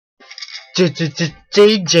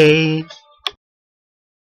JJ.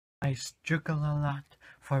 I struggle a lot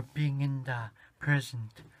for being in the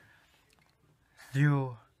present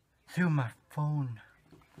through my phone.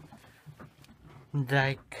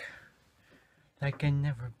 Like I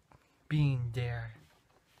never been there.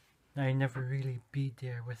 I never really be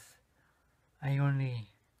there with. I only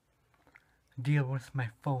deal with my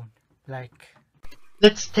phone. Like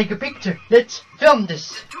Let's take a picture. Let's film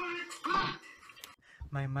this.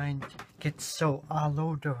 my mind gets so all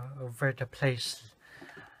over the place.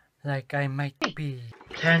 Like I might be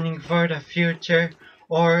Planning for the future,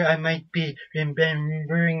 or I might be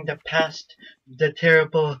remembering the past, the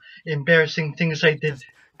terrible, embarrassing things I did. just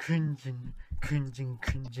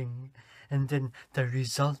cringing, and then the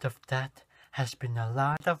result of that has been a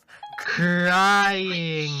lot of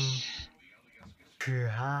Crying.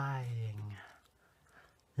 crying.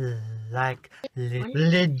 Like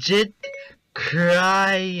Legit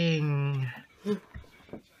crying.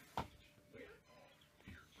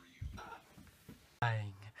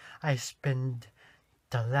 crying. I spend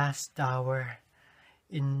the last hour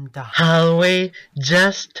in the Hallway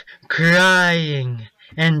just crying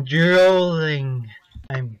and rolling.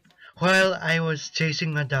 While I was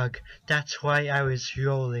chasing a dog, that's why I was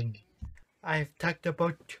rolling. I've talked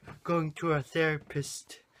about going to a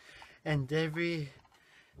therapist, and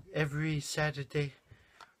every Saturday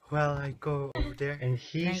while I go over there, And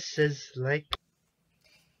he says like,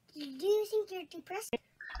 Do you think you're depressed?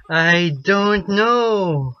 I don't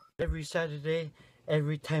know. every Saturday,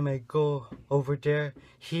 every time I go over there,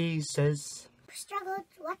 he says, Struggled?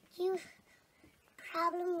 What you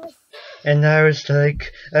problem with? And I was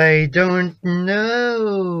like, I don't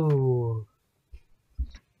know.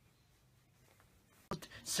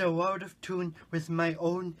 so out of tune with my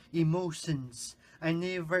own emotions. I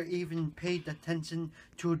never even paid attention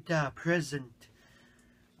to the present.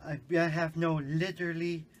 I have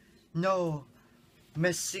literally no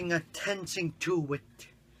missing attention to it.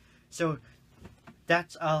 So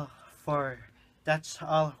that's all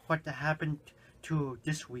what happened to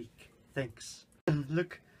this week. Thanks.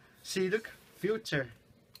 Look, future.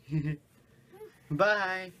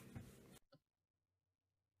 Bye.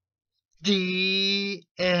 The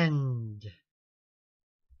end.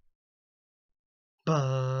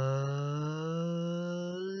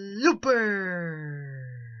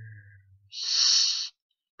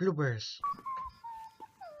 Bloopers.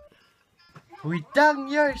 We done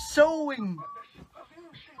your sewing.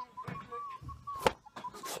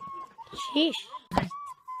 Sheesh.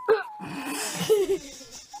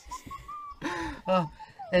 Oh,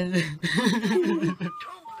 and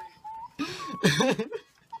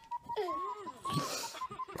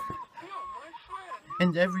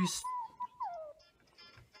and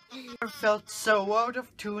I felt so out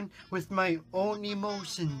of tune with my own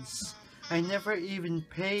emotions. I never even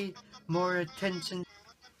pay more attention.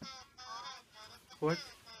 What?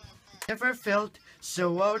 Never felt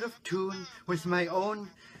so out of tune with my own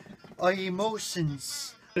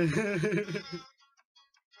emotions.